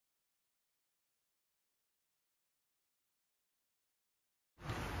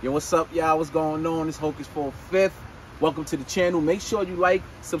Yo, what's up, y'all? What's going on? It's Hocus for Fifth. Welcome to the channel. Make sure you like,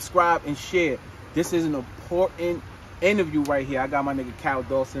 subscribe, and share. This is an important interview right here. I got my nigga Kal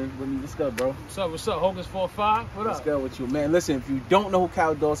Dawson with me. What's good, bro? What's up? Hocus 4-5? What up? What's good with you, man? Listen, if you don't know who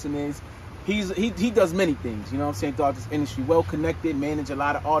Kal Dawson is, he does many things, you know what I'm saying, throughout this industry. Well connected, manage a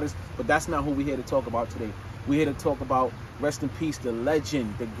lot of artists, but that's not who we're here to talk about today. We're here to talk about, rest in peace, the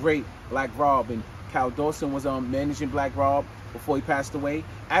legend, the great Black Rob. And Kal Dawson was managing Black Rob before he passed away.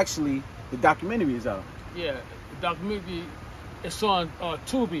 Actually, the documentary is out. Yeah, the documentary, it's on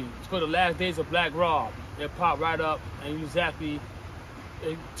Tubi. It's called The Last Days of Black Rob. It popped right up, and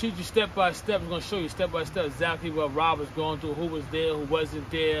it teach you step by step. It's going to show you step by step exactly what Rob was going through, who was there, who wasn't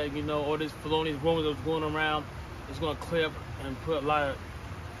there, you know, all this felonious rumors that was going around. It's going to clear up and put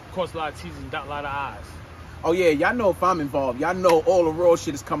cross a lot of T's and dot a lot of I's. Oh yeah, y'all know if I'm involved. Y'all know all the raw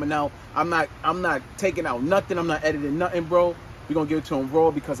shit is coming out. I'm not taking out nothing. I'm not editing nothing, bro. We're gonna give it to him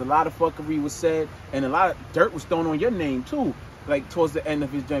raw because a lot of fuckery was said and a lot of dirt was thrown on your name too, like towards the end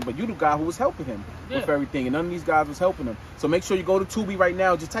of his journey. But you the guy who was helping him with everything, and none of these guys was helping him. So make sure you go to Tubi right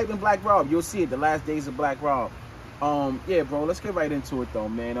now. Just type in Black Rob. You'll see it. The Last Days of Black Rob. Yeah, bro. Let's get right into it though,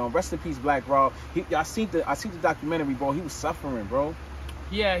 man. Rest in peace, Black Rob. I seen the documentary, bro. He was suffering, bro.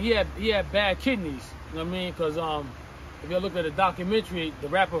 Yeah, he had bad kidneys. You know what I mean? Because if you look at the documentary, the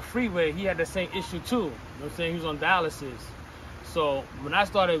rapper Freeway, he had the same issue too. You know what I'm saying? He was on dialysis. So when I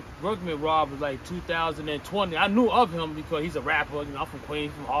started working with Rob, it was like 2020. I knew of him because he's a rapper. You know, I'm from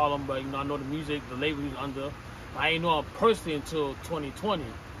Queens, from Harlem, but you know, I know the music, the label he was under. I ain't know him personally until 2020.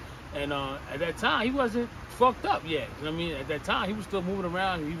 And at that time, he wasn't fucked up yet. You know what I mean? At that time, he was still moving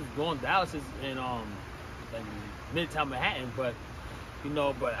around. He was going dialysis in like Midtown Manhattan, but you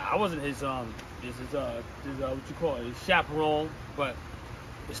know, but I wasn't his what you call it, his chaperone. But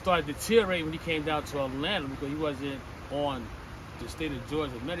it started deteriorating when he came down to Atlanta because he wasn't on the state of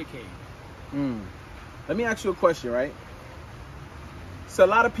Georgia Medicaid. Let me ask you a question, right? So a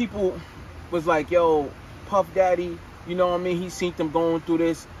lot of people was like, yo, Puff Daddy, you know what I mean? He seen them going through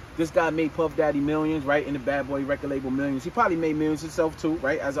this. This guy made Puff Daddy millions, right? In the Bad Boy record label millions. He probably made millions himself too,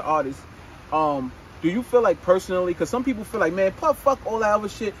 right? As an artist. Do you feel like personally, because some people feel like, man, Puff, fuck all that other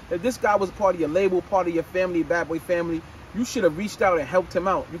shit. If this guy was part of your label, part of your family, Bad Boy family, you should have reached out and helped him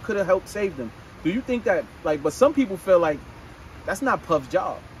out. You could have helped save them. Do you think that, like, but some people feel like that's not Puff's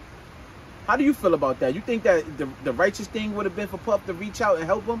job. How do you feel about that? You think that the righteous thing would have been for Puff to reach out and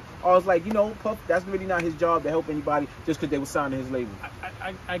help him? Or it's like, you know, Puff, that's really not his job to help anybody just because they were signed to his label?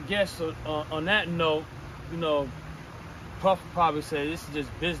 I guess on that note, you know, Puff probably said this is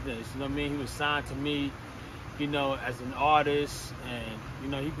just business. You know what I mean? He was signed to me, you know, as an artist, and you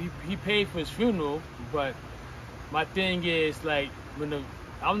know he paid for his funeral. But my thing is, like,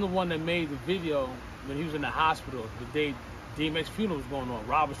 I'm the one that made the video when he was in the hospital the day DMX funeral was going on.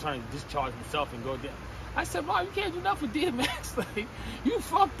 Rob was trying to discharge himself and go down. I said, Rob, you can't do nothing for DMX. Like, you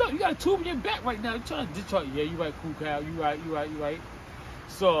fucked up. You got a tube in your back right now. You're trying to discharge. Yeah, you right, cool, Kal. You right.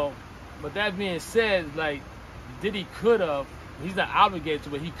 So, but that being said, like, Diddy could have, he's not obligated to,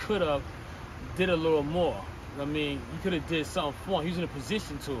 but he could have did a little more. I mean, he could have did something for him. He was in a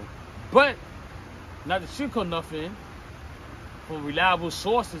position to. But, not to sugarcoat nothing, from reliable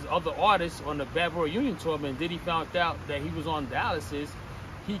sources, other artists on the Bad Boy Reunion tour, man, Diddy found out that he was on dialysis.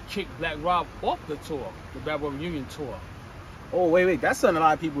 He kicked Black Rob off the tour, the Bad Boy Reunion tour. Oh, wait, that's something a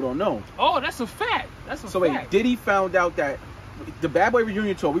lot of people don't know. Oh, that's a fact. That's a fact. So wait, Diddy found out that the Bad Boy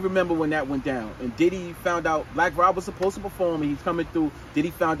Reunion tour, we remember when that went down, and Diddy found out Black Rob was supposed to perform, and he's coming through.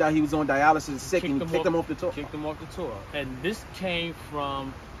 Diddy found out he was on dialysis, sick, and he kicked him off the tour. Kicked him off the tour. And this came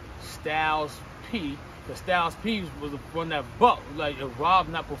from Styles P, because Styles P was the one that bucked. Like, if Rob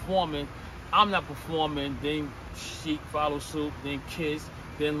not performing, I'm not performing. Then Sheik followed suit, then Kiss,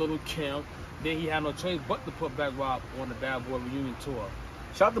 then Lil' Kim. Then he had no choice but to put Black Rob on the Bad Boy Reunion tour.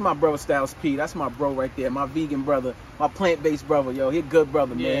 Shout out to my brother Styles P. That's my bro right there. My vegan brother. My plant-based brother, yo. He a good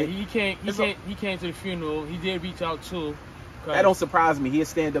brother, man. Yeah, he came to the funeral. He did reach out too. That don't surprise me. He a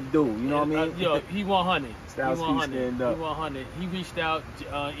stand-up dude. You know what I mean? Yo, he 100. Styles P stand up. He 100. He reached out,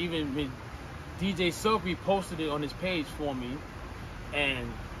 even when DJ Sophie posted it on his page for me.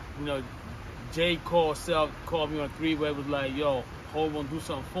 And, you know, Jay called me on three-way, was like, yo, Hov gonna do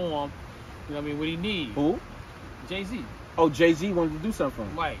something for him. You know what I mean? What he need? Who? Jay-Z. Oh, Jay-Z wanted to do something for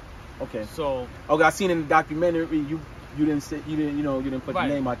him. Right. Okay. So. Okay, I seen in the documentary you didn't put the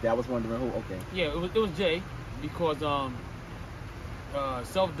name out there. I was wondering who. Okay. Yeah, it was Jay, because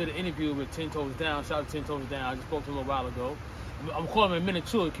Self did an interview with 10 Toes Down. Shout out to 10 Toes Down. I just spoke to him a while ago. I'm calling him in a minute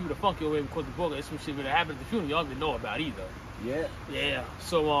too to keep the funky away because the book. It's some shit that happened at the funeral y'all didn't know about either. Yeah. Yeah.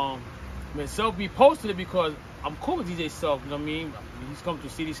 So when Self posted it because I'm cool with DJ Self, you know what I mean? He's come to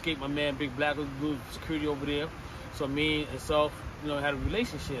Cityscape, my man, Big Black, do security over there. So me and Self, you know, had a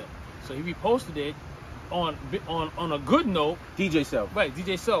relationship. So he reposted it on a good note. DJ Self. Right,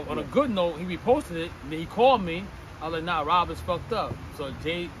 DJ Self. On a good note, he reposted it, and then he called me. I was like, nah, Rob is fucked up. So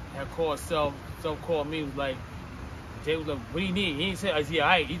Jay had called Self. Self called me, was like, Jay was like, what do you need? He didn't say, I said, yeah, all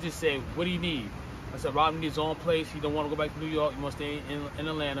right. He just said, what do you need? I said, Rob needs his own place. He don't want to go back to New York. He wants to stay in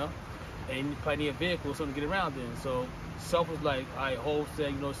Atlanta. And he probably need a vehicle or something to get around in. So Self was like, all right, Hov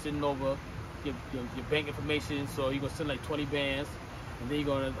said, you know, sending over your bank information. So you're going to send like 20 bands. And then you're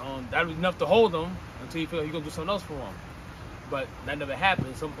going to, that was enough to hold him until you feel like you're going to do something else for him. But that never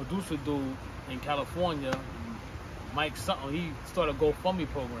happened. Some producer dude in California, Mike something, he started a GoFundMe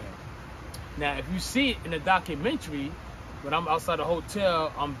program. Now, if you see it in the documentary, when I'm outside the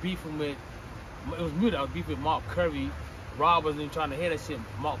hotel, I'm beefing with, it was muted, I was beefing with Mark Curry. Rob wasn't even trying to hear that shit.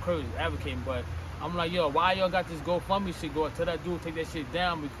 Mark Curry was advocating, but I'm like, yo, why y'all got this GoFundMe shit going? Tell that dude take that shit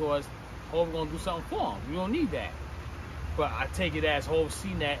down because Hov gonna do something for him. You don't need that. But I take it as Hov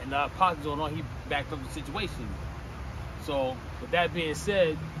seen that and the pockets going on, he backed up the situation. So, with that being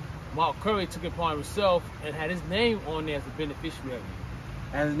said, Mark Curry took it upon himself and had his name on there as a beneficiary.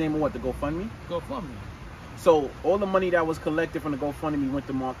 And his name on what, the GoFundMe? GoFundMe. So, all the money that was collected from the GoFundMe went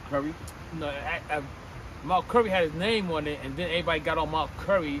to Mark Curry? No, Mark Curry had his name on it, and then everybody got on Mark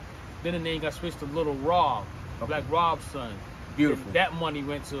Curry. Then the name got switched to Little Rob, Black Rob's son. Beautiful. And that money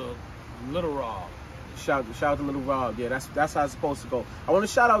went to Little Rob. Shout out to Little Rob. Yeah, that's how it's supposed to go. I want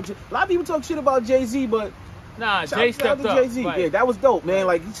to shout out. A lot of people talk shit about Jay-Z, but nah, Jay stepped up. Jay-Z. Right. Yeah, that was dope, man.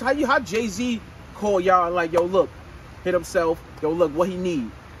 Like how Jay-Z call y'all and like, yo, look, hit himself. Yo, look, what he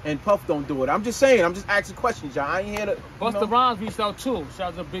need. And Puff don't do it. I'm just saying. I'm just asking questions, y'all. I ain't here to. Busta Rhymes reached out too.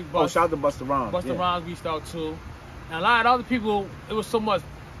 Shout out to Big Bus. Oh, shout out to Busta Rhymes. Busta Rhymes reached out too. And a lot of other people, it was so much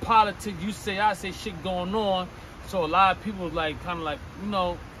politics. You say, I say shit going on. So a lot of people like kind of like, you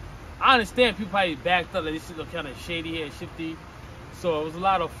know, I understand people probably backed up. Like this shit look kind of shady here, shifty. So it was a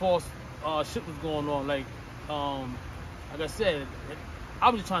lot of false shit was going on. Like I said,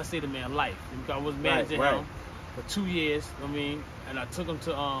 I was just trying to save the man life. I was managing him for 2 years. I mean. And I took him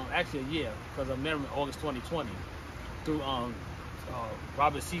to, actually a year, because I met him in August 2020 through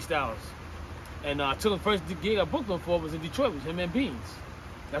Robert C. Styles. And I took him first gig I booked him for was in Detroit with him and Beans.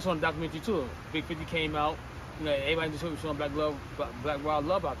 That's on the documentary too. Big 50 came out. You know, everybody in Detroit was showing Black Wild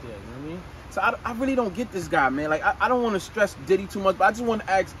Love out there. You know what I mean? So I really don't get this guy, man. Like, I don't want to stress Diddy too much, but I just want to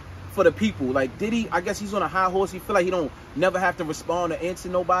ask for the people. Like, Diddy, I guess he's on a high horse. He feel like he don't never have to respond or answer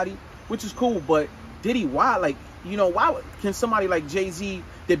nobody, which is cool, but Diddy, why? Like, you know, why can somebody like Jay-Z,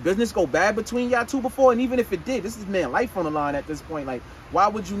 did business go bad between y'all two before? And even if it did, this is man life on the line at this point. Like, why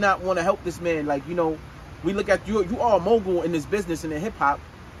would you not want to help this man? Like, you know, we look at you are a mogul in this business and in hip hop.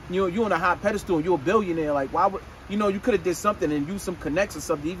 You know, you're on a high pedestal and you're a billionaire. Like, why would, you know, you could have did something and used some connects or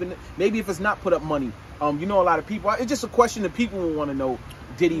something, even maybe if it's not put up money. You know, a lot of people, it's just a question that people will want to know,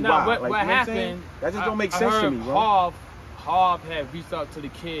 Diddy, why? What, like, what you know happened, that just don't make sense to me, bro. Hov had reached out to the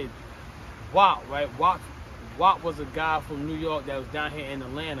kid, Wop, right? Wop was a guy from New York that was down here in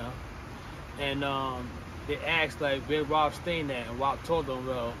Atlanta, and they asked like where Rob staying at, and Wop told them,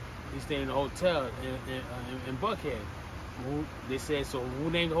 well, he's staying in a hotel in Buckhead. They said, so who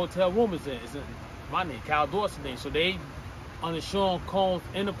named the hotel room? Is it my name, Kal Dawson name? So they, on the Sean Combs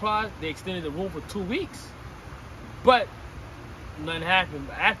Enterprise, they extended the room for 2 weeks, but nothing happened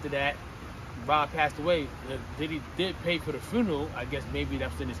after that. Rob passed away. Diddy did pay for the funeral. I guess maybe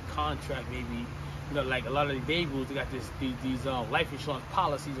that's in his contract, maybe. You know, like a lot of the labels, they got these life insurance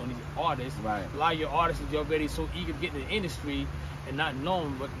policies on these artists. Right. A lot of your artists is already so eager to get in the industry and not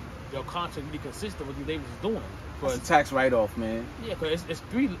knowing what your contract really consistent with these labels is doing. It's a tax write-off, man. Yeah, because it's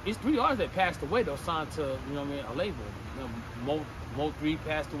three artists that passed away. They're signed to, you know what I mean, a label. You know, Mo 3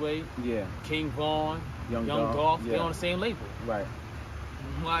 passed away. Yeah. King Von, Young Dolph. Yeah. They're on the same label. Right.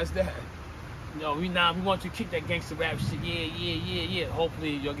 Why is that? You know, we want you to kick that gangster rap shit. Yeah.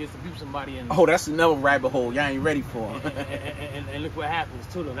 Hopefully you'll get some people, somebody in. Oh, that's another rabbit hole y'all ain't ready for. and look what happens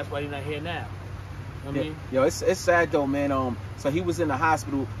to them. That's why he's not here now. You know what I mean? Yo, it's sad though, man. So he was in the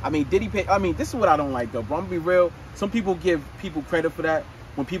hospital. I mean, did he pay? I mean, this is what I don't like though, bro. I'm gonna be real. Some people give people credit for that.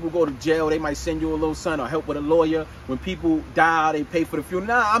 When people go to jail, they might send you a little son or help with a lawyer. When people die, they pay for the funeral.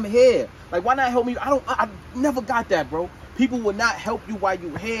 Nah, I'm here. Like, why not help me? I never got that, bro. People will not help you while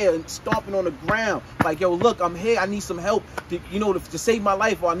you're here and stomping on the ground. Like, yo, look, I'm here. I need some help to, you know, to save my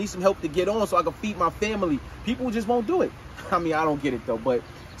life, or I need some help to get on so I can feed my family. People just won't do it. I mean, I don't get it though. But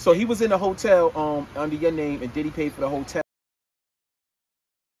so he was in a hotel under your name, and Diddy paid for the hotel.